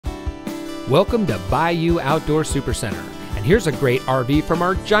Welcome to Bayou Outdoor Supercenter, and here's a great RV from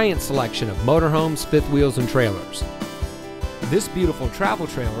our giant selection of motorhomes, fifth wheels, and trailers. This beautiful travel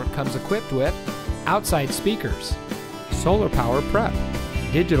trailer comes equipped with outside speakers, solar power prep,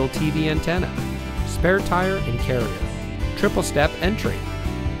 digital TV antenna, spare tire and carrier, triple step entry,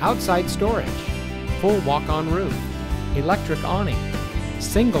 outside storage, full walk-on roof, electric awning,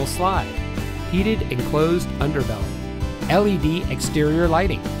 single slide, heated enclosed underbelly, LED exterior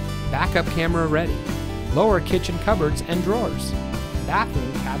lighting, backup camera ready, lower kitchen cupboards and drawers,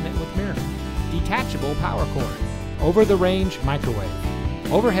 bathroom cabinet with mirror, detachable power cord, over-the-range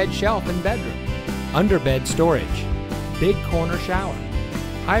microwave, overhead shelf and bedroom, underbed storage, big corner shower,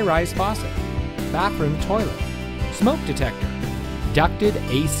 high-rise faucet, bathroom toilet, smoke detector, ducted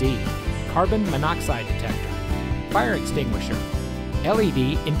AC, carbon monoxide detector, fire extinguisher,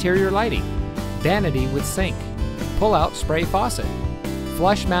 LED interior lighting, vanity with sink, pull-out spray faucet,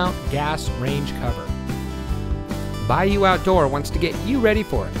 flush mount gas range cover. Bayou Outdoor wants to get you ready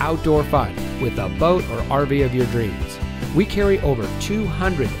for outdoor fun with the boat or RV of your dreams. We carry over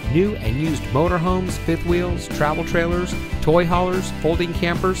 200 new and used motorhomes, fifth wheels, travel trailers, toy haulers, folding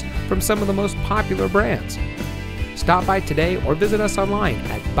campers from some of the most popular brands. Stop by today or visit us online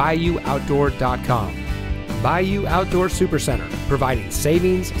at BayouOutdoor.com. Bayou Outdoor Supercenter, providing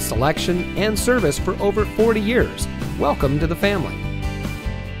savings, selection, and service for over 40 years. Welcome to the family.